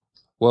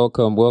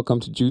Welcome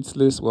to Jude's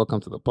List. Welcome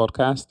to the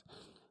podcast.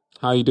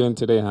 How are you doing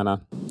today,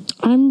 Hannah?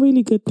 I'm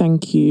really good,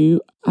 thank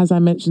you. As I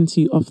mentioned to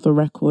you off the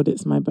record,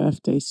 it's my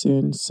birthday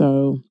soon,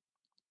 so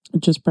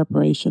just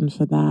preparation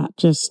for that.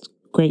 Just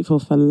grateful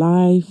for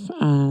life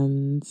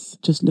and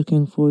just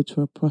looking forward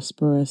to a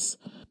prosperous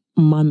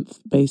month,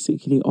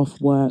 basically, off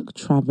work,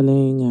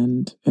 traveling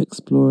and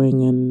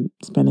exploring and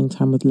spending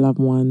time with loved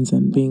ones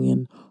and being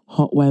in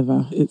hot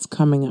weather. It's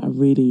coming at a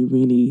really,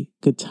 really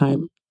good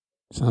time.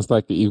 Sounds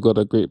like you've got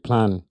a great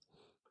plan.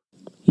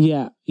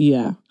 Yeah.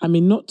 I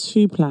mean, not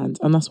too planned.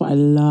 And that's what I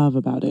love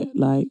about it.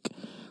 Like,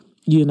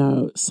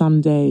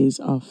 some days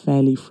are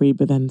fairly free,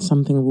 but then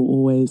something will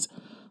always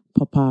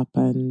pop up.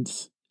 And,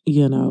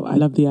 I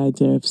love the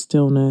idea of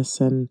stillness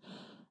and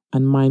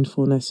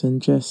mindfulness and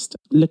just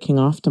looking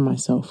after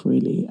myself,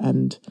 really.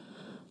 And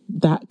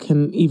that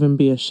can even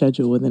be a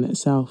schedule within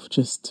itself,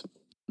 just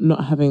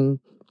not having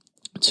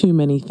too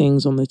many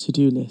things on the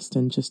to-do list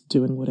and just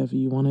doing whatever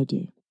you want to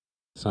do.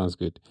 Sounds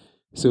good.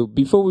 So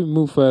before we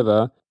move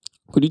further,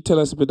 could you tell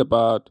us a bit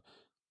about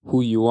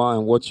who you are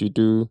and what you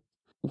do?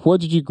 Where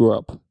did you grow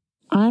up?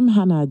 I'm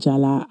Hannah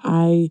Ajala.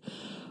 I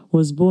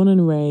was born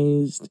and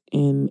raised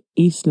in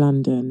East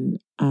London,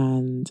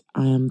 and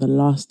I am the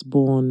last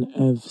born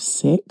of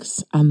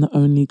 6 and the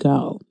only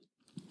girl.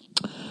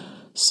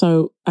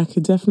 So I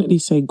could definitely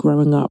say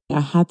growing up,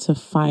 I had to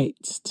fight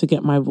to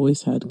get my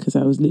voice heard because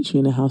I was literally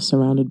in a house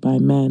surrounded by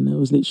men. It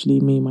was literally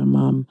me, my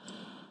mum,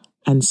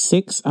 and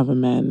 6 other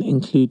men,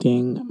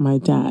 including my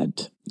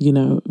dad.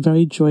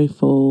 Very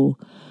joyful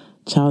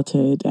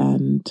childhood.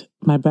 And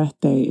my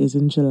birthday is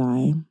in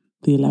July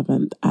the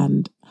 11th.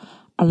 And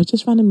I was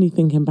just randomly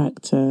thinking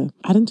back to,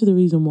 adding to the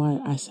reason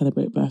why I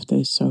celebrate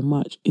birthdays so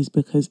much is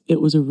because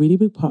it was a really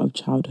big part of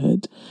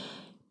childhood.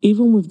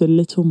 Even with the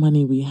little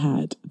money we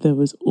had, there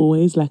was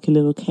always like a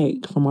little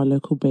cake from our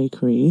local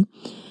bakery.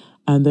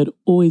 And there'd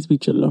always be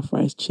jollof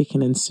rice,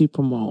 chicken and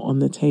supermalt on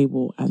the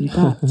table. And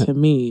that to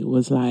me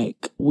was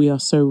like, we are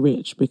so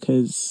rich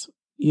because,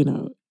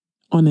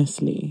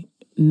 honestly,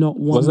 not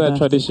one Was that a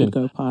birthday tradition?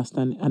 could go past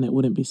and it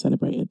wouldn't be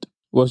celebrated.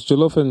 Was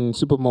jollof and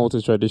super malt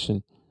a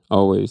tradition?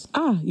 Always.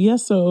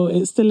 Yes, so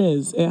it still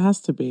is. It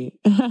has to be.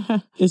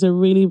 It's a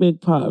really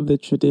big part of the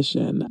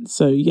tradition.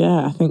 So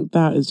yeah, I think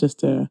that is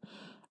just a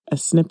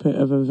snippet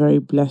of a very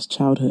blessed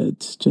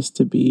childhood, just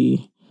to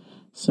be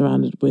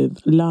surrounded with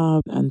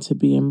love and to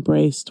be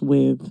embraced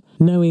with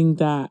knowing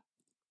that,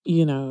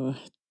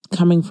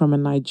 coming from a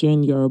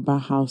Nigerian Yoruba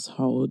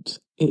household,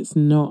 it's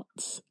not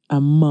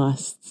a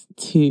must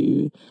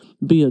to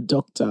be a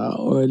doctor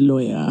or a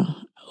lawyer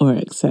or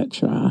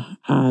etc.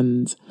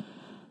 And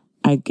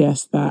I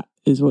guess that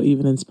is what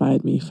even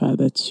inspired me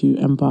further to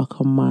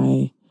embark on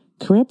my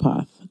career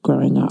path.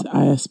 Growing up,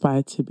 I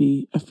aspired to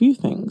be a few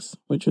things,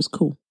 which was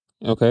cool.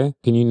 Okay.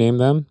 Can you name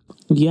them?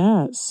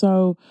 Yeah.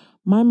 So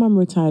my mum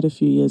retired a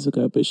few years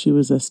ago, but she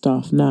was a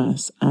staff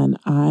nurse. And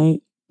I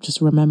just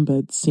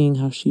remembered seeing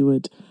how she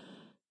would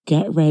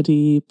get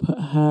ready, put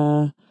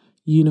her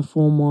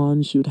uniform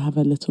on. She would have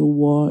a little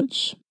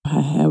watch.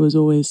 Her hair was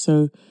always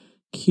so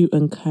cute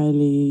and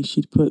curly.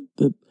 She'd put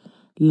the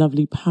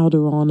lovely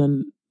powder on,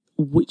 and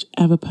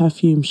whichever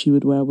perfume she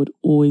would wear would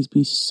always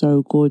be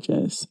so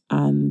gorgeous.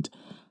 And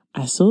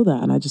I saw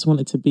that and I just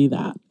wanted to be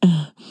that.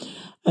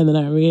 And then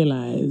I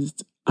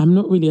realized I'm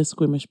not really a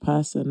squeamish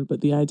person, but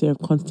the idea of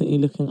constantly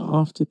looking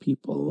after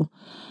people,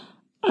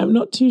 I'm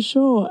not too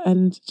sure.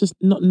 And just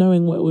not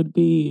knowing what it would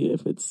be,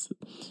 if it's,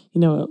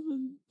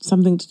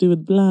 something to do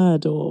with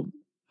blood or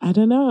I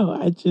don't know.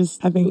 I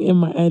think in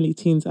my early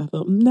teens, I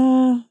thought,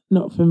 nah,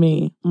 not for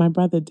me. My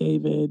brother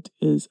David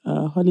is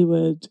a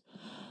Hollywood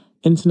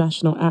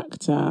international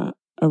actor.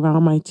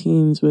 Around my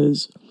teens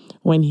was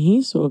when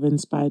he sort of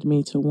inspired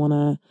me to want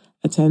to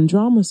attend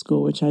drama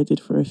school, which I did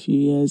for a few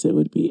years. It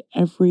would be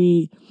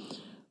every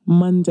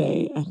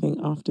Monday, I think,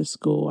 after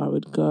school, I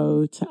would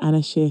go to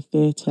Anna Shear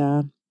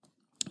Theatre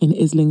in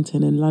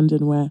Islington in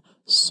London, where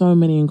so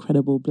many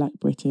incredible Black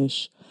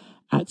British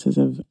actors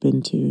have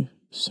been to.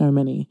 So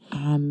many.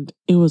 And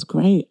it was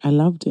great. I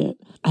loved it.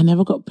 I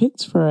never got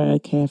picked for a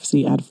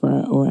KFC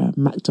advert or a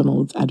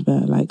McDonald's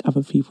advert like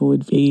other people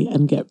would be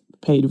and get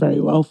paid very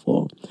well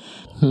for.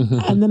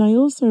 And then I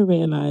also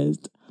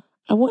realized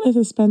I wanted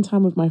to spend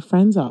time with my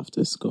friends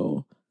after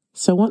school.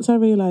 So once I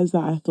realized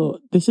that, I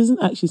thought, this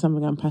isn't actually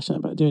something I'm passionate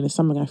about doing. It's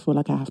something I feel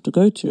like I have to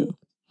go to.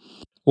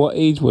 What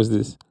age was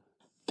this?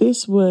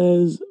 This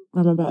was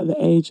from about the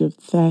age of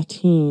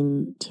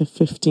 13 to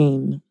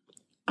 15.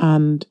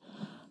 And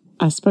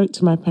I spoke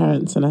to my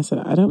parents and I said,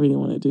 I don't really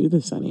want to do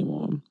this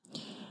anymore.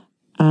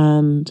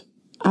 And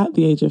at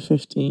the age of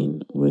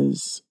 15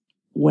 was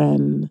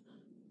when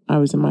I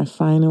was in my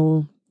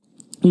final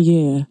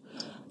year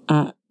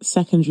at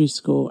secondary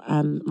school,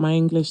 and my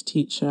English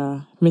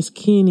teacher, Miss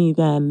Keeney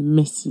then,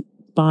 Miss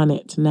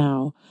Barnett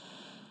now,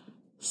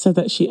 said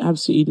that she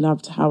absolutely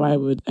loved how I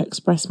would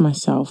express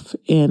myself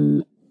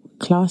in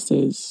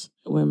classes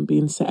when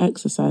being set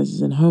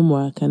exercises and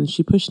homework, and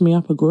she pushed me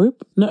up a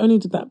group. Not only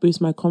did that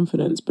boost my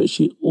confidence, but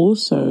she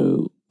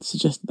also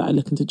suggested that I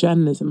look into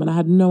journalism, and I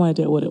had no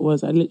idea what it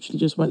was. I literally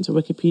just went to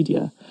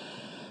Wikipedia,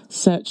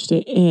 searched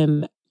it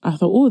in. I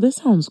thought, oh, this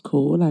sounds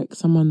cool. Like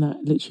someone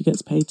that literally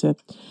gets paid to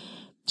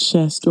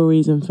share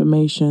stories,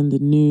 information, the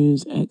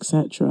news,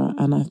 etc.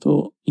 And I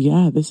thought,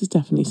 yeah, this is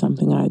definitely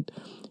something I'd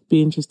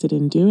be interested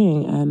in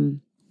doing.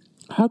 And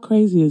how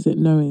crazy is it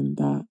knowing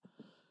that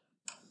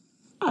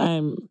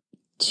I'm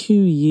 2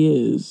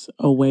 years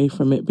away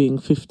from it being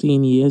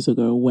 15 years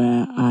ago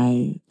where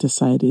I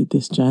decided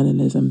this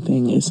journalism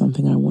thing is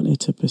something I wanted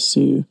to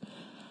pursue.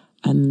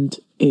 And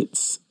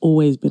it's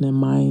always been in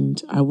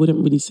mind. I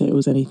wouldn't really say it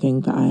was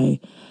anything that I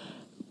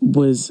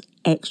was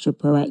extra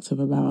proactive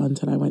about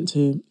until I went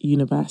to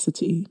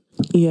university.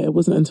 Yeah, it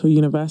wasn't until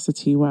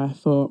university where I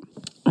thought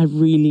I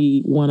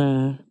really want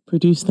to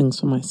produce things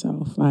for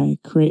myself. I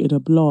created a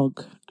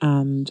blog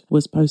and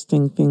was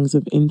posting things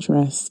of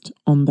interest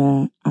on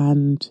there,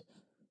 and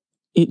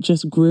it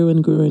just grew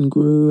and grew and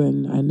grew,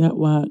 and I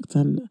networked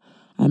and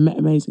I met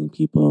amazing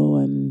people,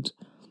 and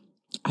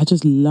I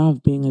just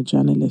love being a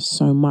journalist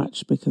so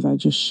much because I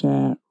just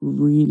share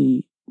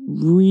really,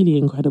 really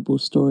incredible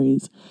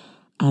stories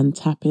and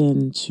tap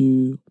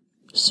into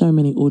so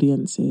many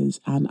audiences,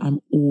 and I'm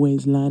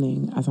always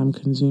learning as I'm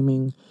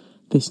consuming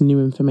this new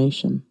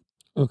information.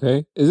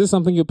 Okay. Is this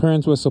something your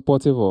parents were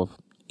supportive of?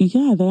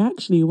 Yeah, they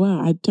actually were.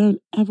 I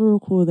don't ever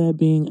recall there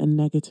being a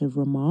negative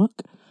remark.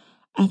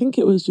 I think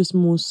it was just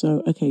more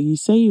so, okay, you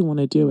say you want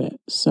to do it,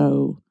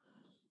 so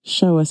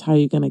show us how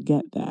you're going to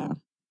get there.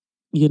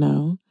 You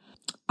know,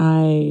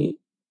 I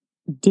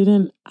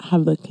didn't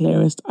have the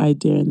clearest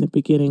idea in the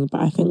beginning,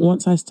 but I think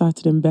once I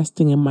started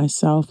investing in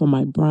myself and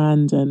my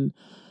brand and,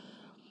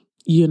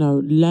 you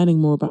know, learning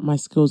more about my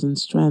skills and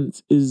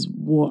strengths is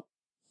what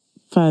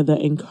further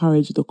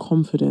encouraged the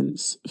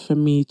confidence for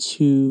me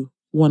to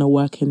want to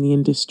work in the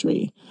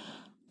industry.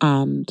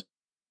 And,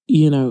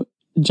 you know,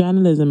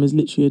 journalism is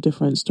literally a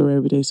different story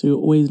every day. So you're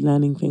always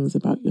learning things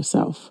about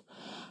yourself.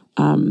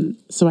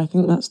 So I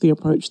think that's the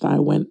approach that I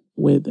went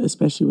with,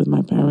 especially with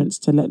my parents,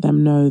 to let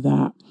them know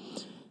that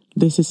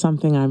this is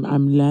something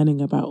I'm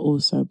learning about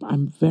also. But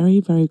I'm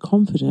very, very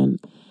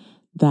confident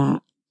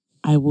that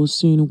I will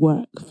soon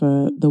work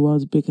for the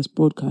world's biggest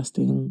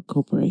broadcasting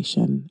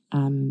corporation.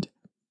 And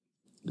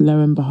lo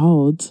and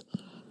behold,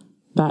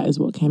 that is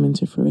what came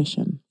into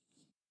fruition.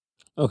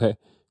 Okay.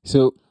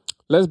 So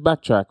let's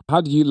backtrack.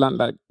 How did you land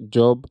that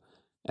job?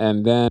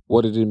 And then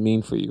what did it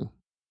mean for you?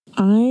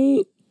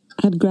 I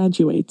had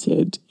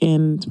graduated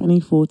in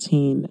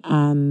 2014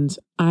 and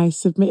I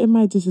submitted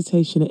my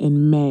dissertation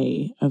in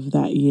May of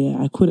that year.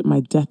 I called it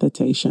my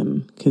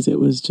deathsertation because it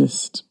was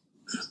just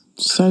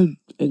so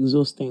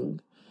exhausting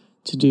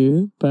to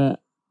do,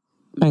 but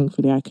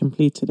thankfully I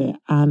completed it.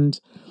 And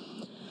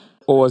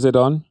what was it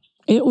on?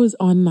 It was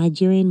on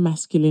Nigerian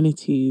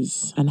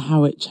masculinities and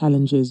how it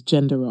challenges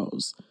gender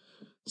roles.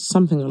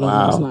 Something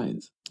along those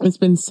lines. It's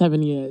been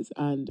 7 years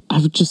and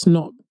I've just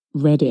not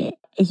read it.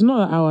 It's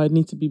not that I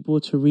need to be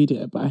bored to read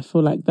it, but I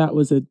feel like that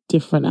was a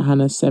different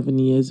Hannah 7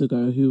 years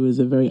ago who was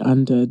a very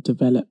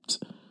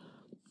underdeveloped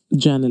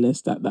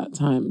journalist at that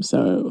time.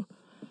 So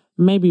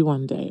maybe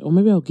one day, or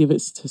maybe I'll give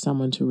it to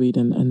someone to read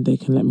and they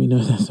can let me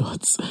know their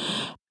thoughts.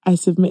 I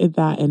submitted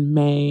that in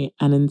May,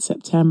 and in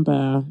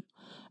September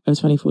of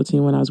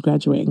 2014 when I was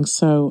graduating.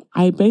 So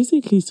I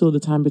basically saw the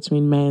time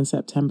between May and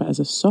September as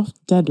a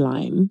soft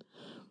deadline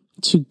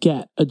to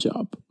get a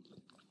job.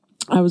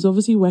 I was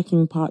obviously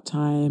working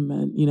part-time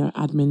and, you know,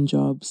 admin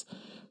jobs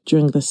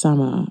during the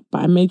summer,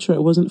 but I made sure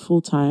it wasn't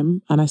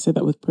full-time. And I say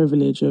that with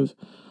privilege of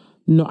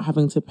not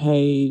having to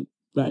pay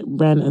like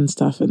rent and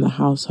stuff in the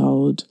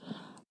household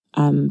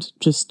and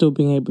just still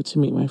being able to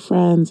meet my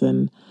friends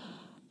and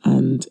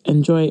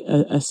enjoy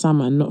a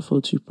summer and not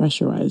feel too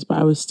pressurized. But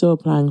I was still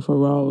applying for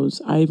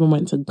roles. I even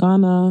went to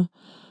Ghana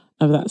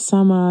of that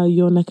summer,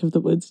 your neck of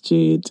the woods,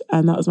 Jude.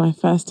 And that was my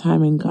first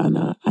time in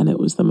Ghana. And it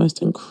was the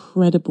most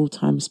incredible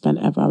time spent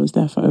ever. I was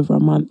there for over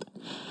a month.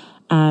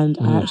 And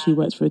I actually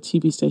worked for a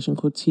TV station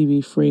called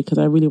TV Free because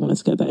I really wanted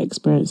to get that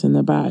experience in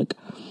the bag.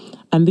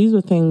 And these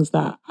were things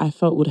that I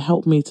felt would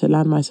help me to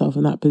land myself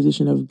in that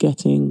position of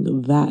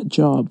getting that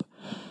job.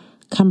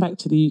 Come back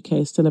to the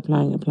UK, still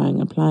applying.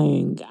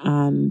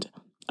 And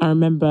I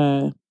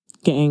remember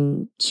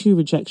getting 2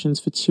 rejections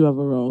for 2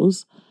 other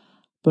roles.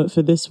 But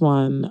for this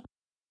one,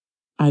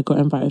 I got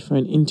invited for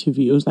an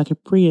interview. It was like a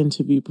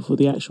pre-interview before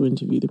the actual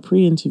interview. The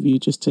pre-interview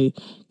just to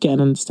get an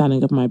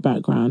understanding of my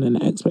background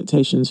and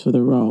expectations for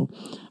the role.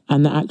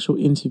 And the actual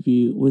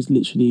interview was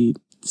literally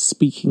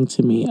speaking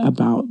to me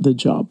about the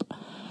job.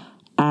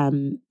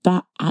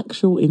 That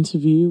actual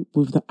interview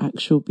with the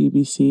actual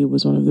BBC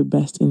was one of the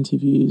best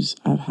interviews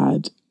I've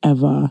had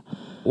ever.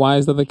 Why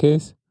is that the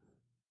case?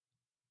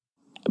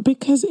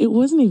 Because it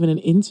wasn't even an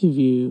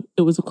interview.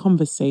 It was a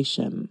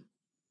conversation.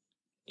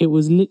 It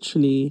was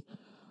literally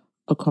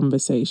a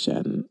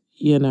conversation,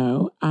 you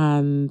know,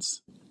 and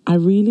I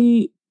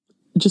really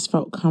just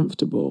felt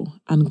comfortable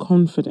and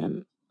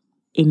confident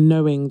in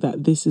knowing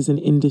that this is an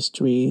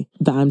industry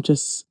that I'm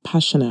just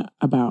passionate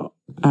about,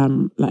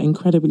 like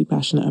incredibly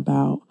passionate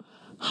about,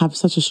 have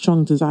such a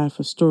strong desire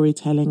for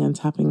storytelling and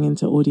tapping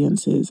into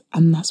audiences.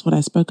 And that's what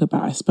I spoke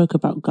about. I spoke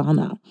about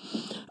Ghana.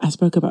 I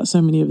spoke about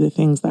so many of the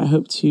things that I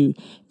hope to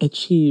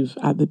achieve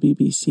at the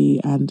BBC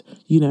and,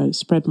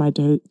 spread my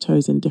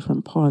toes in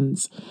different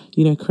ponds,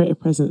 create a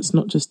presence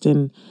not just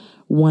in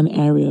one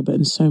area, but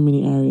in so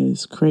many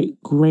areas,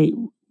 create great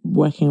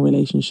working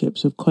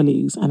relationships with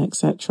colleagues and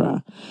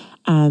etc.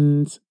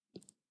 And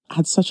I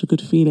had such a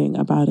good feeling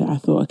about it. I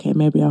thought, okay,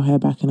 maybe I'll hear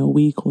back in a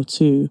week or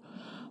two.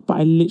 But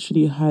I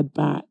literally heard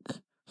back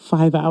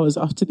 5 hours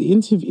after the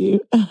interview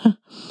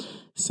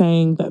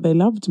saying that they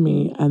loved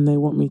me and they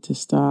want me to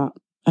start,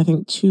 I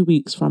think, 2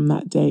 weeks from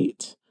that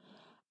date.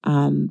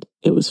 And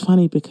it was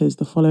funny because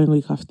the following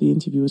week after the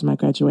interview was my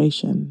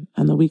graduation.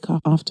 And the week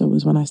after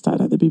was when I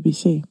started at the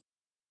BBC.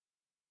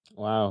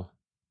 Wow.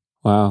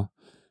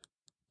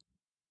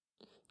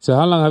 So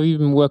how long have you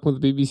been working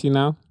with the BBC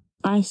now?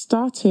 I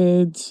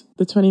started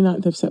the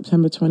 29th of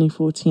September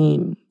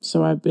 2014.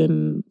 So I've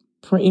been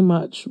pretty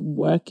much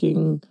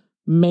working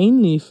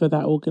mainly for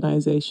that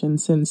organisation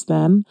since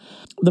then.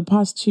 The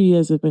past 2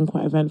 years have been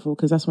quite eventful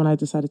because that's when I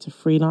decided to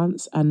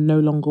freelance and no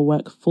longer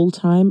work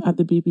full-time at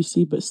the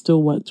BBC, but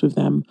still worked with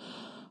them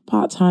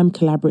part-time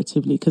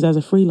collaboratively. Because as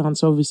a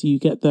freelancer, obviously you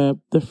get the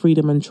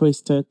freedom and choice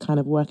to kind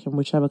of work in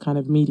whichever kind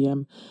of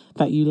medium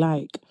that you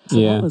like. So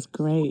that was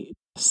great.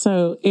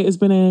 So it has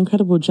been an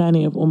incredible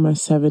journey of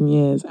almost 7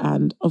 years.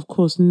 And of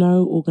course,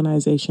 no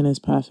organisation is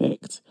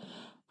perfect.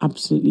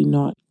 Absolutely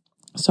not.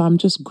 So I'm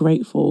just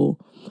grateful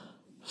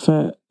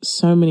for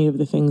so many of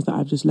the things that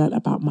I've just learned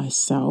about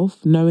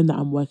myself, knowing that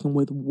I'm working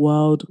with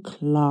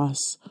world-class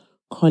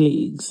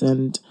colleagues.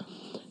 And,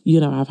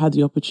 I've had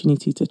the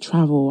opportunity to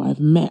travel. I've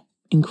met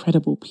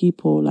incredible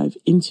people. I've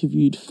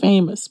interviewed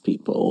famous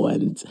people.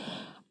 And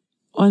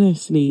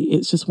honestly,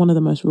 it's just one of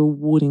the most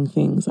rewarding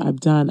things I've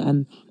done.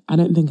 And I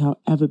don't think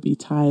I'll ever be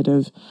tired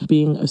of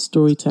being a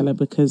storyteller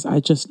because I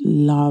just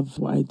love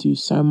what I do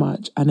so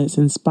much. And it's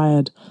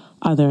inspired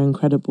other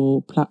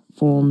incredible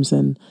platforms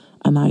and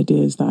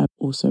ideas that I've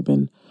also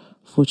been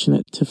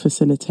fortunate to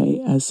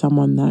facilitate as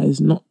someone that is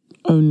not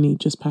only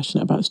just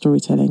passionate about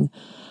storytelling,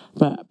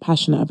 but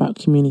passionate about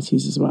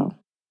communities as well.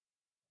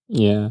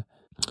 Yeah.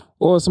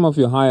 What are some of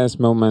your highest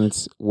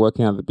moments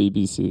working at the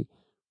BBC?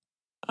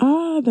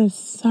 There's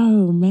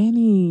so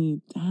many.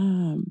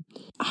 Damn.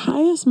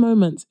 Highest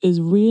moments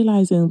is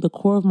realizing the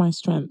core of my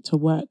strength to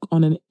work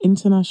on an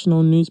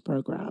international news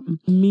program,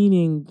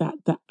 meaning that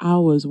the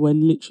hours were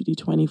literally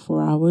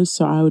 24 hours.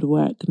 So I would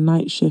work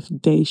night shift,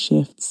 day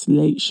shifts,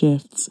 late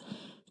shifts,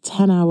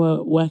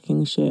 10-hour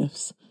working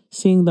shifts,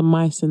 seeing the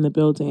mice in the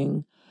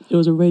building. It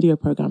was a radio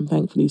program,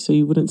 thankfully, so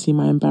you wouldn't see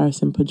my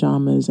embarrassing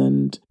pajamas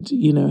and,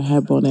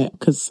 hair bonnet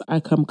because I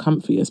come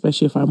comfy,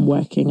 especially if I'm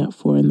working at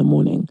 4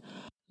 a.m.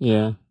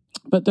 Yeah.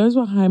 But those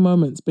were high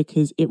moments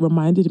because it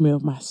reminded me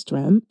of my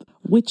strength,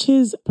 which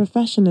is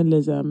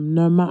professionalism,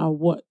 no matter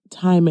what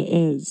time it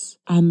is.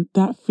 And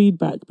that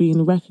feedback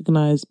being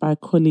recognized by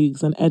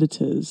colleagues and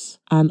editors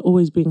and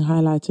always being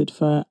highlighted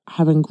for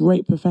having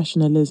great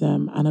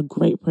professionalism and a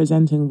great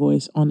presenting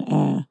voice on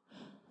air,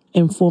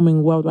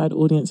 informing worldwide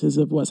audiences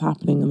of what's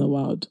happening in the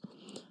world.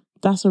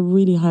 That's a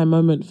really high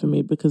moment for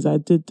me because I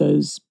did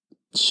those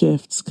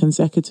shifts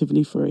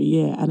consecutively for a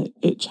year. And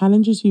it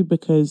challenges you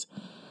because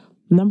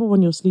number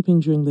one, you're sleeping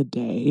during the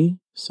day.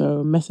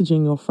 So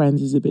messaging your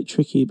friends is a bit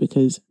tricky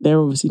because they're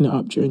obviously not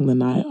up during the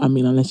night. I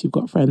mean, unless you've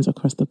got friends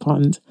across the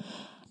pond.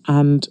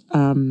 And,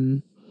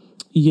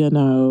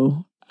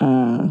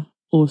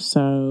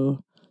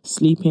 also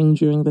sleeping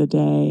during the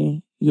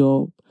day,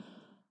 your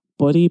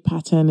body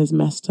pattern is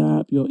messed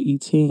up. You're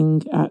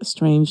eating at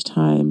strange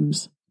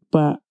times.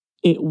 But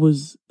it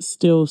was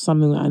still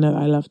something that I know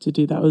that I love to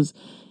do.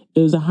 It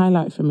was a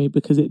highlight for me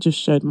because it just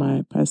showed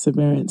my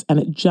perseverance and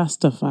it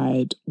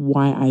justified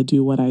why I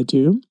do what I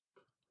do.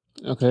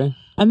 Okay.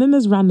 And then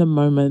there's random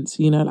moments,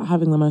 like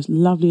having the most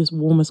loveliest,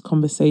 warmest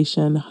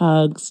conversation,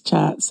 hugs,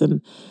 chats,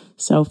 and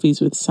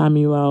selfies with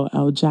Samuel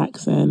L.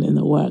 Jackson in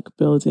the work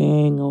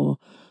building, or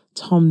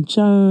Tom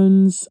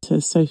Jones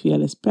to Sophie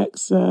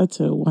Ellis-Bextor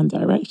to One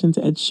Direction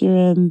to Ed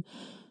Sheeran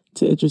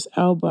to Idris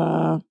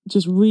Elba.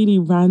 Just really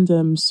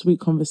random, sweet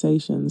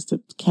conversations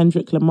to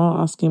Kendrick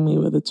Lamar asking me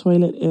where the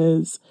toilet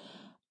is.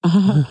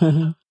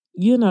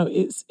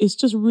 It's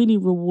just really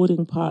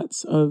rewarding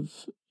parts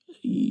of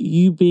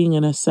you being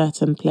in a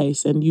certain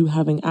place and you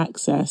having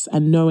access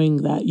and knowing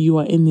that you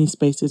are in these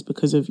spaces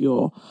because of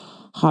your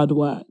hard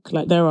work.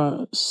 Like there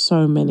are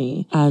so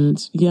many. And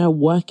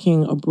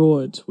working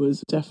abroad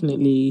was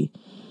definitely,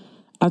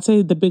 I'd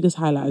say the biggest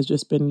highlight has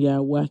just been,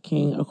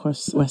 working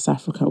across West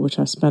Africa, which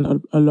I've spent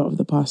a lot of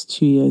the past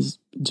 2 years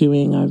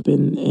doing. I've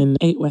been in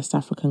 8 West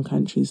African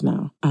countries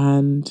now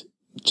and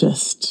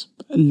just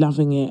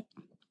loving it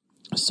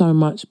so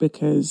much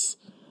because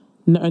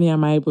not only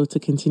am I able to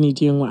continue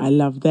doing what I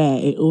love there,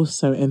 it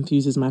also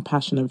enthuses my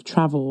passion of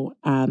travel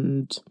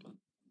and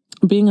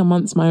being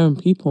amongst my own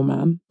people,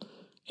 man.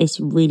 It's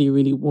really,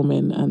 really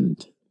warming.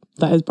 And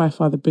that is by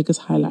far the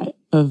biggest highlight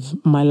of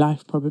my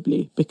life,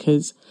 probably,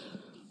 because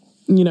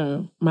you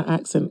know, my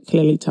accent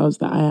clearly tells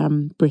that I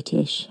am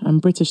British. I'm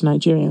British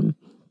Nigerian.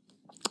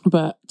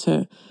 But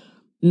to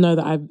know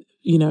that I've,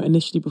 you know,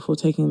 initially before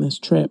taking this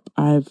trip,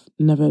 I've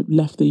never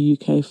left the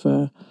UK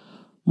for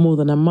more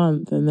than a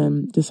month, and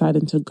then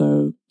deciding to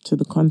go to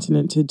the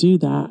continent to do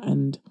that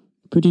and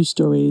produce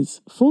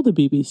stories for the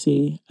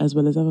BBC as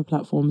well as other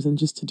platforms, and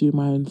just to do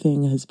my own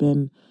thing has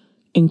been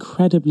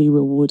incredibly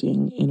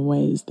rewarding in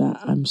ways that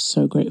I'm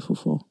so grateful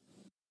for.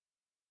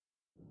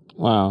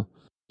 Wow.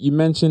 You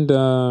mentioned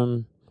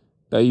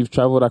that you've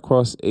traveled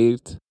across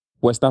 8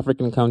 West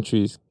African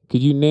countries.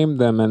 Could you name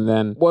them, and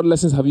then what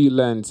lessons have you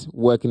learned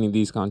working in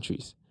these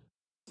countries?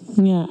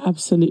 Yeah,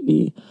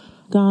 absolutely.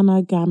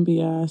 Ghana,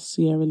 Gambia,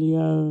 Sierra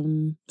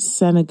Leone,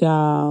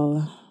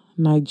 Senegal,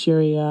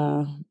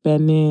 Nigeria,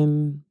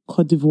 Benin,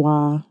 Cote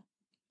d'Ivoire,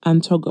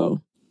 and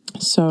Togo.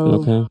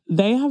 So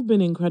they have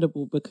been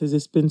incredible because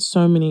it's been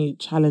so many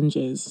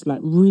challenges, like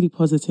really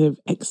positive,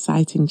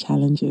 exciting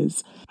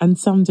challenges, and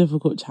some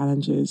difficult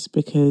challenges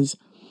because,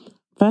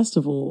 first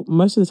of all,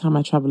 most of the time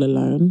I travel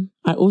alone.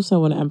 I also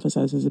want to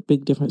emphasize there's a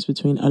big difference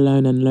between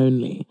alone and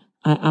lonely.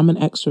 I am an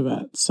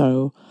extrovert,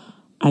 so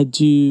I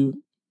do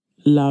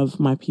love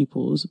my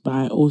peoples, but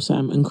I also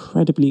am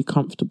incredibly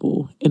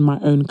comfortable in my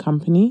own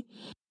company.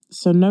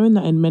 So knowing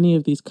that in many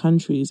of these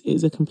countries it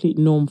is a complete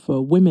norm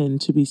for women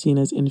to be seen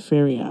as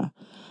inferior,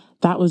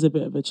 that was a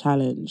bit of a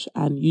challenge.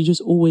 And you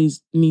just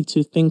always need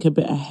to think a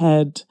bit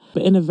ahead,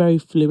 but in a very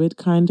fluid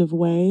kind of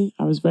way.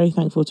 I was very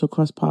thankful to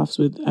cross paths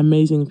with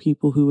amazing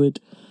people who would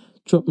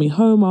drop me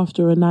home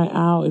after a night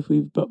out if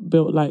we've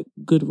built like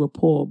good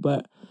rapport,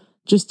 but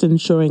just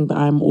ensuring that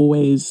I'm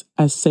always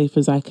as safe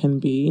as I can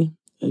be,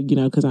 you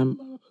know, because I'm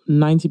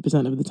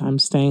 90% of the time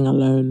staying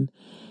alone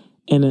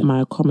in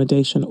my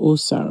accommodation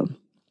also.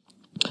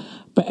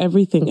 But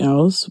everything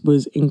else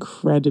was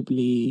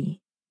incredibly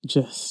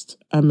just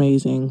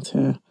amazing,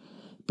 to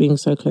being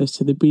so close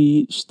to the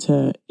beach,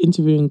 to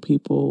interviewing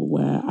people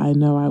where I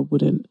know I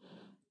wouldn't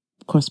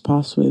cross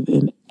paths with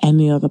in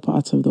any other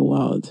part of the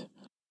world.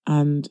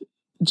 And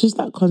just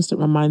that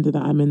constant reminder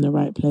that I'm in the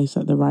right place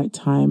at the right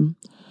time.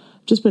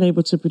 Just been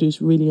able to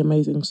produce really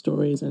amazing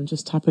stories and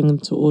just tapping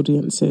into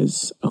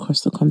audiences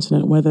across the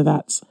continent, whether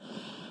that's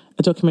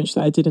a documentary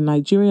that I did in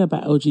Nigeria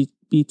about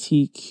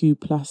LGBTQ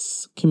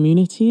plus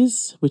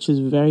communities, which is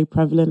very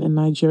prevalent in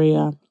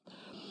Nigeria,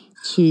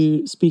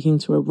 to speaking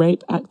to a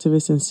rape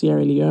activist in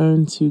Sierra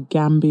Leone, to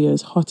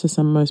Gambia's hottest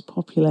and most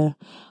popular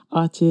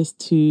artist,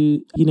 to,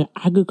 you know,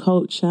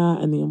 agriculture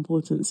and the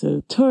importance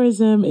of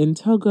tourism in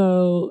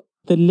Togo.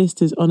 The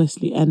list is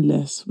honestly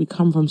endless. We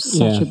come from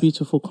such a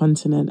beautiful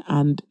continent,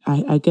 and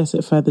I guess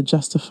it further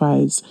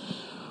justifies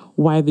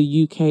why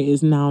the UK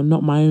is now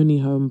not my only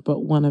home,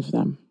 but one of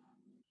them.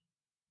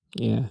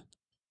 Yeah.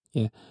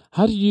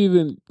 How did you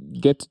even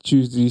get to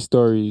choose these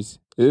stories?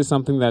 Is it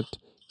something that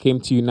came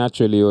to you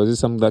naturally, or is it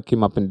something that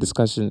came up in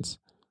discussions?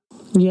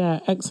 Yeah,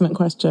 excellent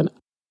question.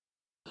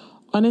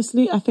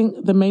 Honestly, I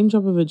think the main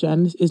job of a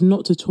journalist is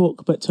not to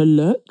talk, but to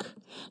look.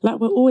 Like,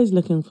 we're always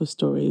looking for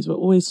stories. We're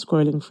always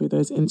scrolling through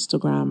those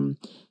Instagram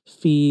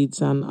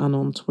feeds and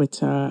on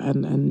Twitter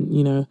and,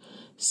 you know,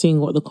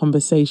 seeing what the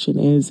conversation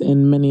is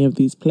in many of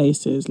these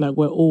places. Like,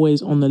 we're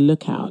always on the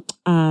lookout.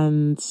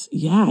 And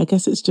yeah, I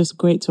guess it's just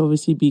great to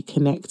obviously be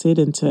connected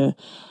and to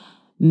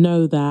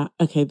know that,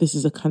 okay, this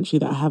is a country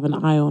that I have an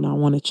eye on, I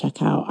want to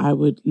check out. I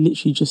would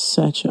literally just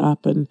search it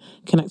up and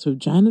connect with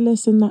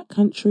journalists in that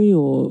country,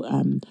 or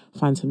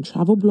find some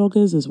travel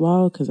bloggers as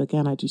well, because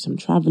again, I do some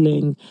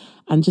traveling,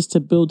 and just to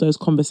build those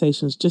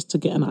conversations, just to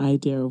get an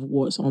idea of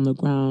what's on the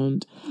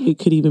ground. It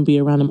could even be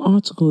a random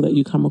article that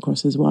you come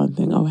across as well and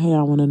think, oh, hey,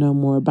 I want to know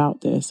more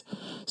about this.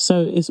 So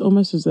it's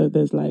almost as though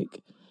there's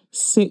like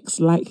 6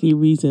 likely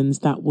reasons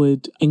that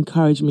would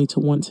encourage me to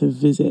want to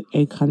visit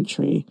a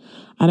country.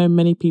 I know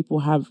many people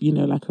have, you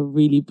know, like a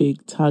really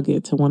big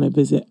target to want to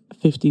visit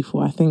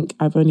 54. I think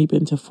I've only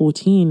been to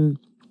 14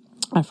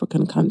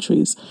 African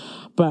countries,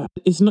 but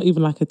it's not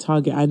even like a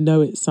target. I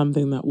know it's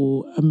something that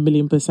will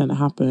 1,000,000%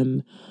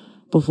 happen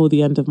before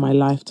the end of my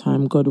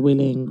lifetime, God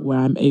willing, where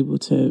I'm able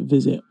to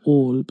visit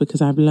all,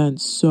 because I've learned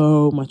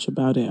so much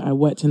about it. I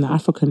worked in the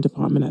African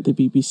department at the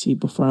BBC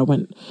before I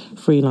went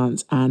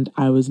freelance, and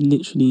I was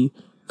literally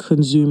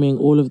consuming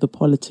all of the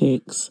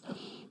politics,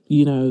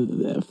 you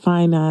know,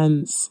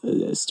 finance,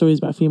 stories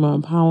about female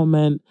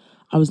empowerment.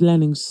 I was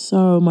learning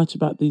so much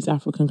about these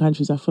African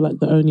countries. I feel like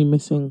the only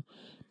missing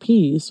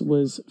piece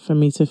was for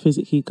me to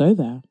physically go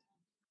there.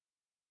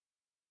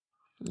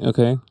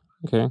 Okay.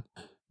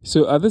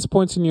 So at this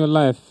point in your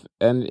life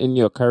and in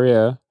your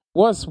career,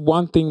 what's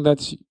one thing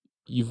that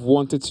you've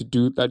wanted to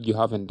do that you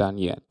haven't done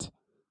yet?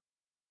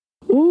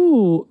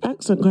 Ooh,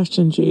 excellent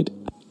question, Jude.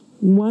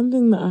 One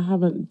thing that I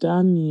haven't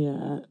done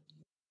yet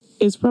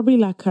is probably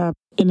like an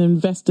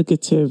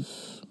investigative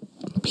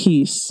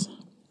piece.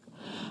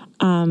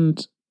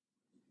 And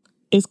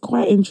it's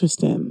quite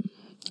interesting.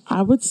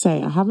 I would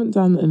say I haven't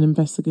done an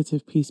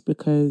investigative piece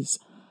because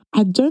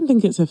I don't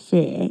think it's a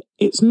fear.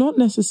 It's not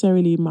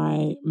necessarily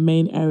my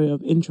main area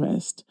of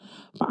interest,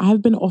 but I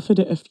have been offered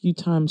it a few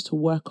times to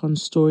work on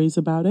stories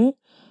about it.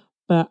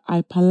 but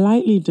I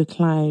politely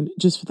declined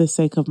just for the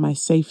sake of my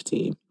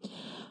safety.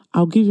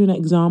 I'll give you an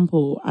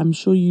example. I'm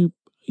sure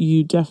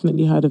you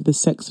definitely heard of the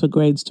Sex for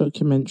Grades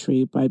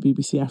documentary by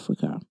BBC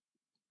Africa.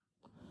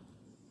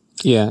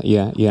 Yeah.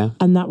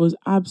 And that was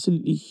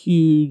absolutely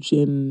huge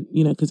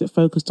because it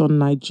focused on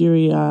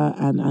Nigeria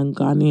and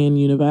Ghanaian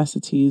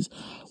universities,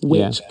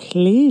 which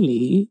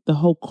clearly the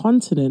whole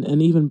continent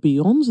and even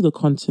beyond the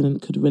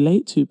continent could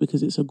relate to,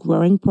 because it's a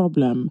growing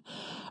problem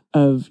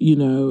of,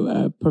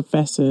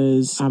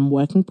 professors and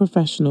working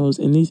professionals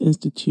in these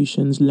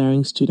institutions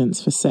luring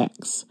students for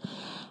sex.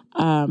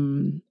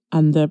 And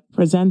the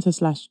presenter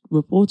 /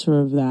 reporter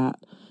of that,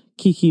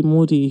 Kiki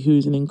Modi,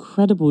 who's an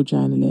incredible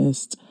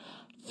journalist,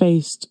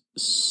 faced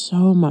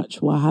so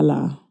much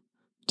wahala,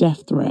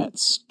 death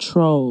threats,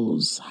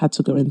 trolls, had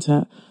to go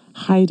into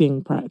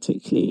hiding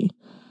practically.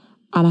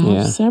 And I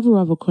have several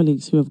other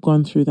colleagues who have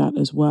gone through that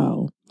as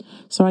well.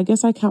 So I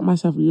guess I count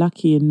myself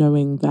lucky in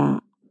knowing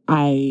that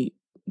I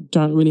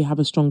don't really have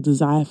a strong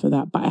desire for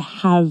that. But I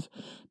have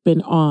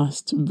been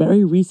asked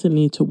very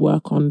recently to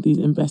work on these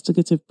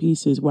investigative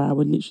pieces where I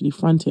would literally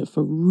front it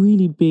for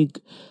really big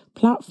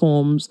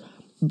platforms,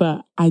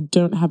 but I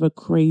don't have a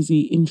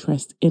crazy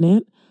interest in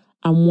it.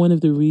 And one of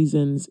the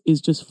reasons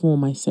is just for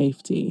my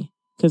safety.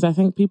 Because I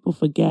think people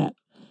forget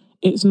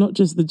it's not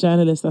just the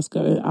journalist that's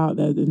going out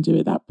there and do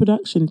it. That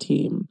production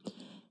team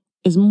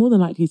is more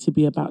than likely to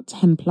be about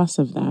 10 plus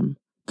of them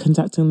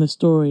conducting the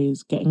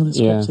stories, getting the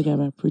script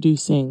together,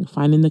 producing,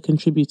 finding the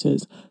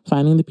contributors,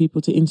 finding the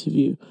people to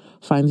interview,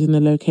 finding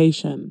the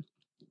location.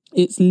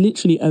 It's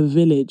literally a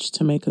village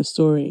to make a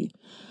story.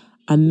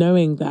 And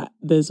knowing that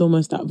there's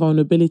almost that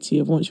vulnerability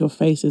of once your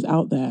face is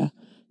out there,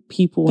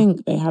 people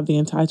think they have the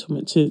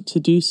entitlement to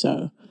do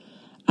so.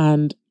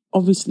 And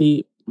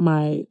obviously,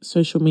 my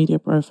social media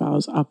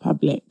profiles are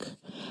public.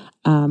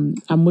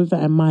 And with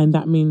that in mind,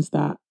 that means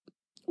that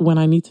when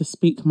I need to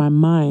speak my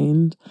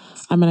mind,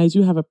 I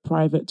do have a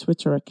private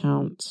Twitter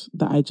account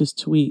that I just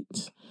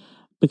tweet.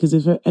 Because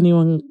if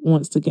anyone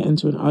wants to get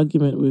into an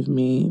argument with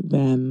me,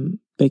 then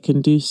they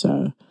can do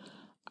so.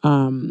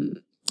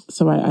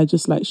 So I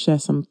just share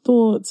some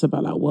thoughts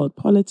about world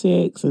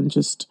politics and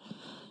just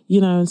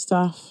and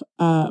stuff.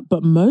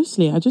 But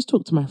mostly I just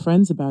talk to my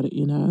friends about it,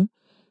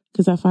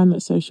 because I find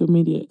that social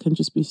media can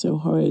just be so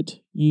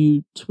horrid.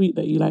 You tweet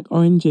that you like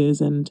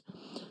oranges and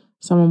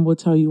someone will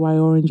tell you why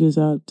oranges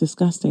are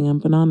disgusting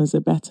and bananas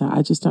are better.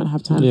 I just don't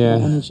have time for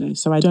that energy.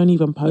 So I don't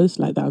even post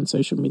like that on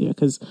social media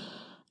because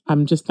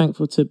I'm just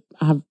thankful to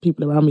have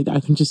people around me that I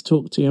can just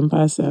talk to in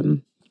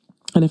person.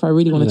 And if I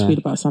really want to tweet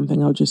about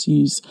something, I'll just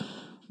use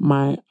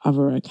my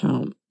other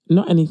account.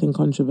 Not anything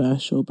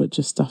controversial, but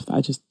just stuff that I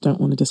just don't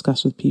want to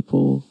discuss with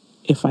people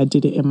if I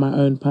did it in my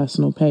own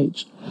personal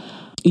page.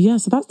 Yeah,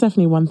 so that's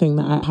definitely one thing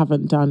that I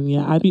haven't done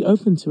yet. I'd be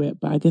open to it,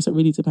 but I guess it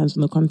really depends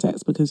on the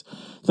context, because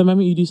the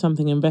moment you do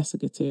something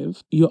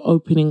investigative, you're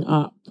opening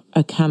up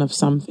a can of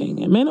something.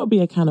 It may not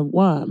be a can of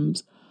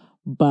worms,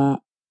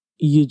 but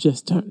you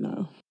just don't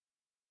know.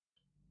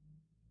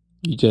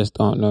 You just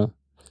don't know.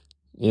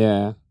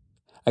 Yeah.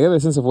 I get the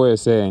sense of what you're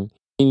saying.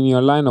 In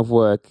your line of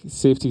work,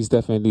 safety is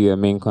definitely a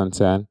main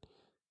concern,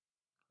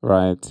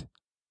 right?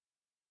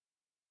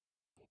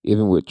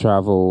 Even with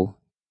travel,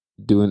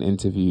 doing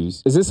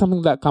interviews. Is this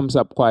something that comes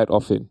up quite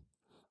often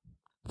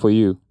for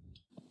you?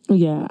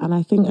 Yeah, and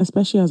I think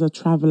especially as a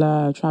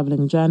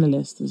traveling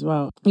journalist as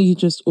well, you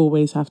just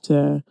always have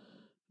to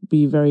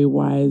be very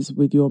wise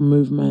with your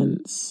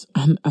movements,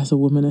 and as a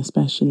woman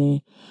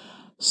especially.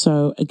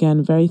 So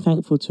again, very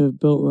thankful to have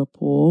built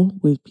rapport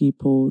with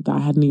people that I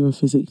hadn't even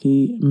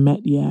physically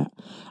met yet,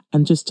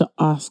 and just to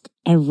ask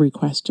every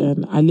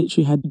question. I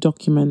literally had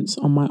documents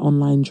on my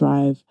online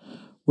drive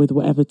with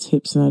whatever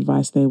tips and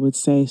advice they would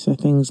say. So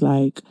things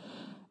like,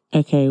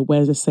 okay,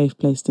 where's a safe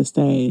place to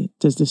stay?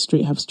 Does the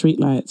street have street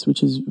lights?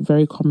 Which is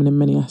very common in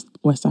many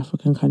West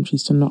African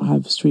countries to not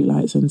have street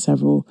lights in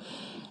several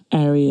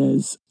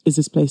areas. Is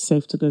this place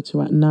safe to go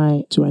to at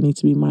night? Do I need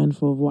to be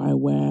mindful of what I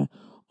wear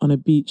on a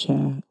beach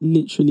chair?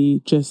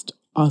 Literally just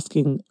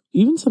asking,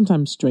 even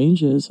sometimes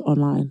strangers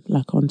online,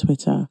 like on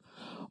Twitter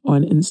or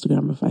on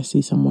Instagram, if I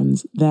see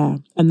someone's there.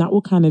 And that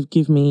will kind of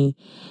give me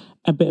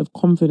a bit of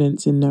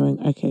confidence in knowing,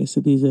 okay,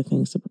 so these are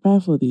things to prepare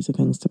for, these are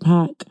things to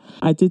pack.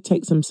 I did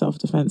take some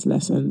self-defense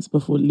lessons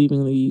before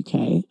leaving the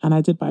UK, and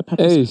I did buy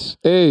pepper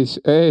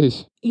spray.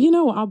 You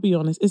know what, I'll be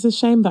honest, it's a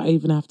shame that I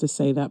even have to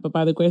say that, but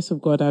by the grace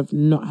of God, I've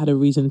not had a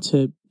reason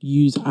to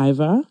use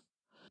either.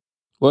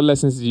 What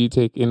lessons did you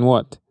take in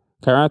what?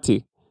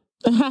 Karate?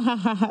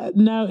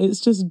 No,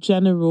 it's just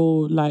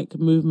general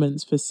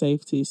movements for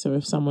safety. So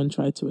if someone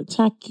tried to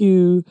attack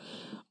you,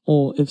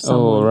 or if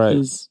someone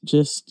is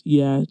just,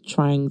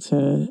 trying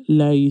to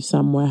lure you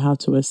somewhere, how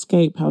to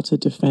escape, how to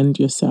defend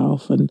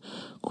yourself and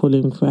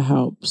calling for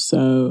help.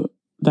 So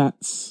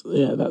that's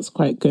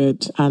quite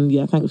good. And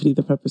thankfully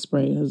the pepper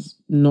spray has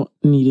not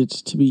needed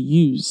to be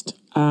used.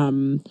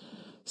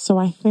 So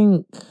I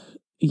think,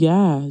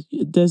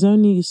 there's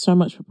only so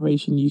much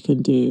preparation you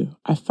can do.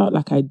 I felt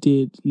like I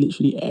did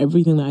literally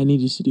everything that I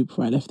needed to do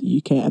before I left the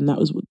UK. And that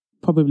was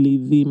probably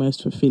the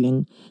most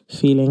fulfilling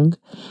feeling.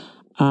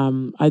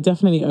 I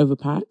definitely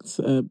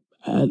overpacked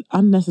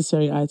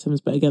unnecessary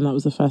items, but again, that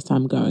was the first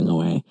time going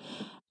away.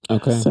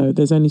 Okay. So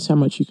there's only so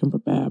much you can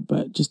prepare,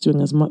 but just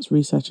doing as much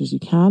research as you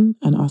can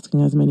and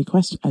asking as many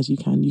questions as you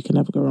can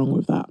never go wrong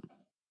with that.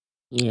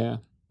 Yeah.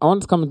 I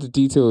want to come into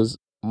details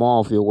more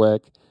of your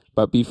work,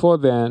 but before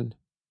then,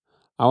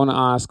 I want to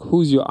ask,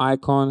 who's your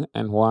icon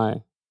and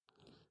why?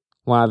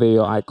 Why are they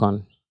your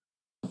icon?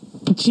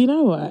 Do you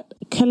know what?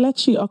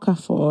 Kelechi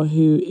Okafor,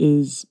 who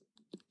is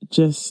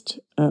just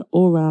an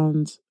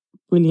all-round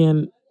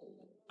brilliant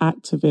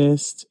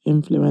activist,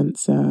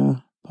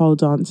 influencer, pole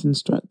dance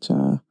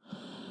instructor,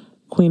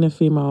 queen of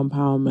female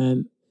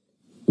empowerment,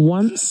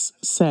 once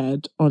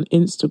said on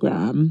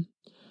Instagram,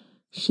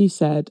 she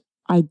said,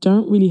 I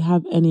don't really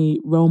have any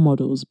role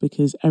models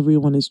because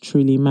everyone is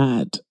truly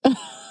mad.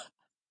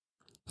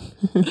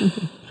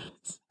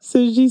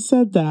 So she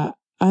said that,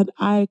 and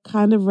I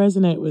kind of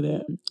resonate with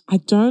it. I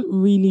don't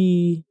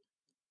really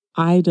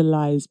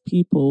idolize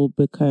people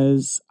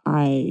because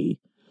I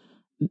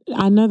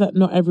know that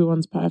not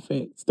everyone's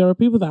perfect. There are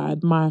people that I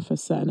admire for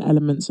certain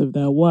elements of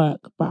their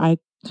work, but I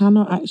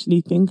cannot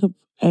actually think of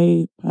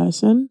a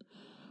person.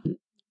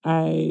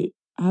 I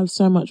have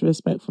so much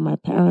respect for my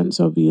parents,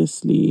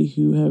 obviously,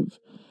 who have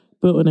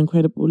built an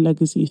incredible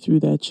legacy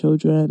through their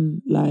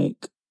children.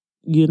 Like,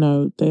 you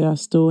know, they are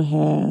still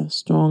here,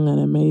 strong and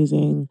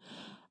amazing,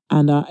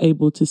 and are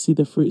able to see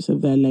the fruits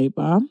of their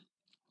labor.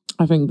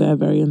 I think they're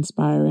very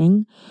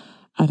inspiring.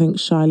 I think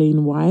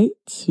Charlene White,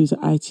 who's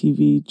an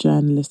ITV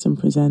journalist and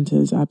presenter,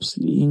 is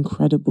absolutely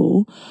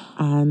incredible.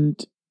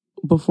 And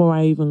before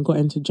I even got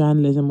into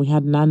journalism, we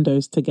had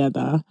Nando's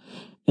together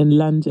in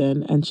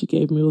London, and she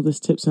gave me all these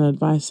tips and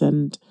advice.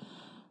 And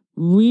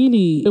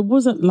really, it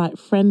wasn't like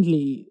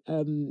friendly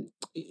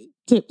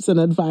tips and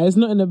advice,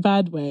 not in a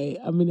bad way.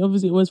 I mean,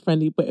 obviously it was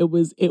friendly, but it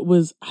was,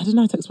 I don't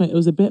know how to explain it. It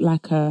was a bit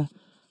like a,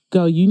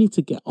 girl, you need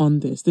to get on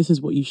this. This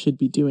is what you should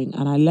be doing.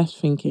 And I left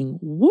thinking,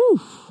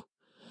 woof,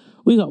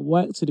 we got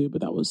work to do.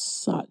 But that was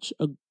such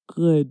a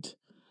good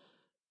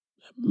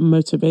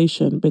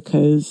motivation,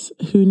 because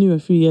who knew a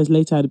few years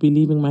later I'd be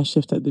leaving my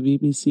shift at the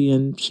BBC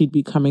and she'd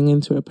be coming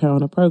in to appear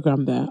on a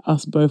program there,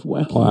 us both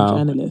working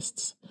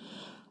journalists.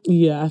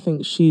 Yeah, I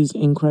think she's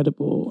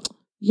incredible.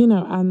 You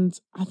know, and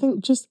I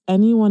think just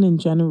anyone in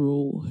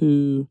general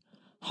who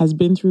has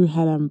been through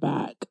hell and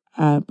back,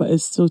 but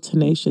is still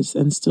tenacious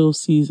and still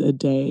sees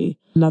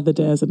another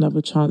day as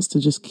another chance to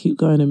just keep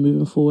going and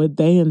moving forward,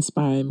 they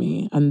inspire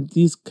me. And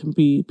these can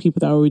be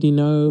people that I already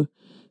know,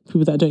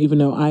 people that don't even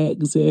know I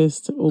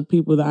exist, or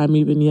people that I'm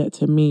even yet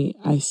to meet.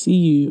 I see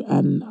you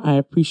and I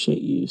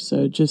appreciate you.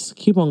 So just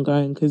keep on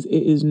going, because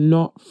it is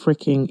not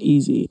freaking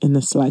easy in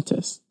the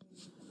slightest.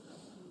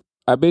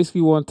 I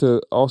basically want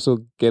to also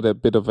get a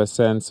bit of a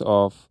sense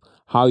of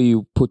how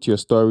you put your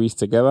stories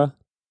together,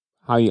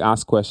 how you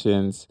ask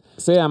questions.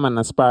 Say I'm an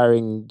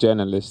aspiring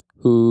journalist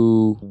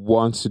who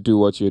wants to do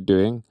what you're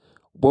doing.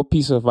 What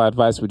piece of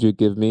advice would you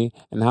give me,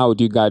 and how would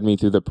you guide me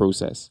through the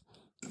process?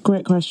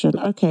 Great question.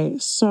 Okay,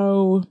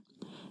 so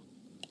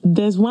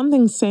there's one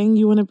thing saying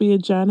you want to be a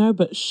journo,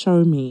 but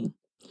show me.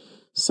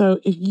 So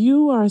if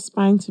you are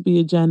aspiring to be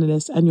a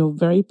journalist and you're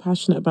very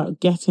passionate about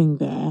getting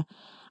there,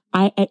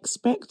 I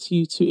expect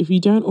you to, if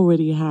you don't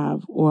already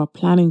have or are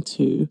planning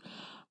to,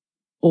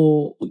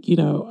 or, you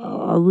know,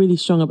 are really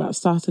strong about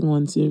starting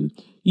one soon,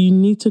 you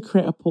need to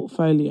create a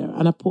portfolio.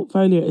 And a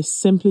portfolio is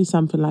simply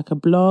something like a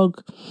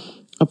blog,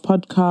 a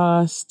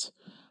podcast,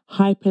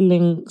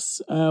 hyperlinks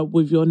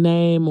with your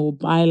name or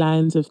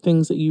bylines of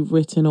things that you've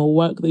written or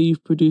work that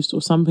you've produced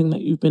or something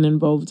that you've been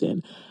involved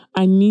in.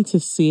 I need to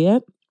see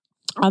it.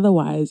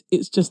 Otherwise,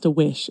 it's just a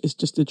wish. It's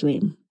just a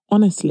dream,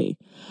 honestly.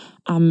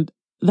 And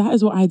that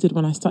is what I did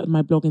when I started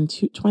my blog in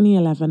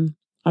 2011.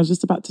 I was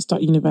just about to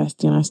start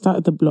university and I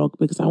started the blog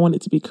because I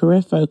wanted to be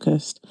career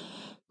focused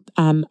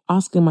and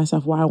asking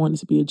myself why I wanted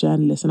to be a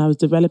journalist. And I was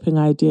developing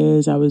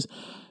ideas. I was,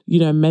 you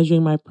know,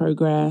 measuring my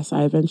progress.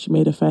 I eventually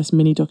made a first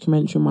mini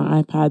documentary on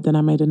my iPad. Then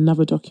I made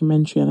another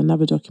documentary and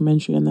another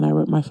documentary. And then I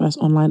wrote my first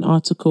online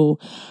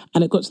article.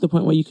 And it got to the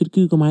point where you could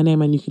Google my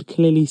name and you could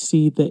clearly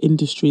see the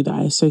industry that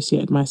I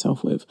associated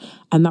myself with.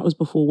 And that was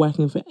before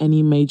working for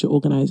any major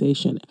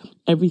organization.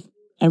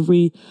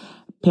 Every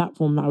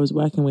platform that I was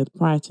working with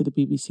prior to the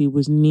BBC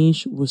was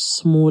niche, was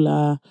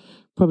smaller,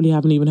 probably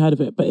haven't even heard of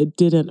it, but it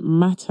didn't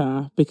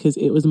matter because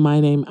it was my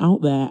name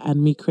out there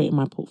and me creating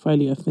my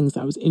portfolio of things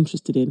that I was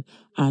interested in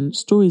and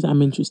stories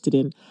I'm interested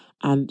in,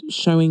 and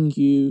showing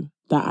you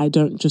that I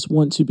don't just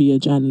want to be a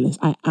journalist.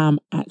 I am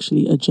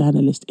actually a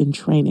journalist in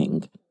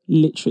training,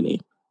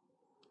 literally.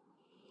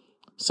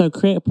 So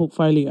create a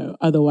portfolio.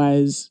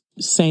 Otherwise,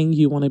 saying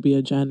you want to be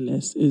a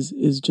journalist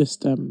is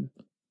just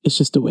it's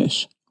just a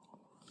wish.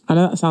 I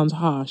know that sounds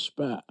harsh,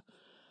 but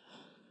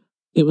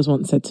it was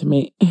once said to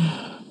me.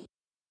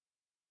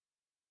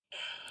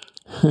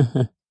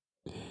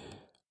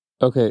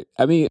 Okay.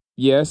 I mean,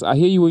 yes, I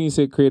hear you when you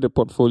say create a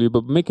portfolio,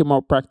 but make it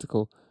more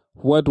practical.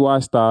 Where do I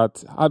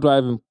start? How do I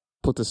even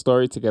put a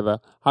story together?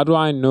 How do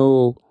I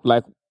know,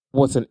 like,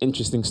 what's an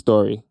interesting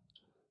story?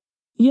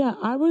 Yeah,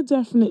 I would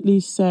definitely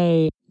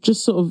say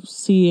just sort of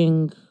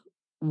seeing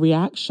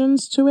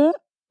reactions to it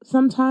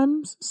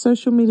sometimes.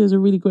 Social media is a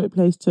really great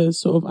place to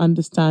sort of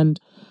understand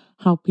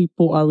how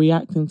people are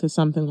reacting to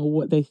something or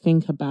what they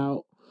think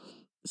about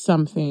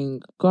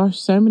something. Gosh,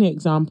 so many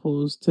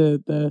examples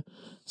to the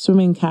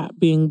swimming cap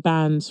being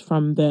banned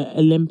from the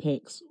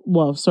Olympics.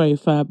 Well, sorry,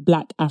 for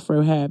black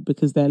afro hair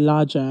because they're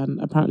larger and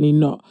apparently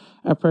not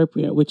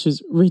appropriate, which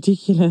is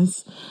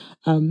ridiculous,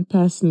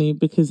 personally,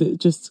 because it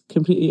just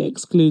completely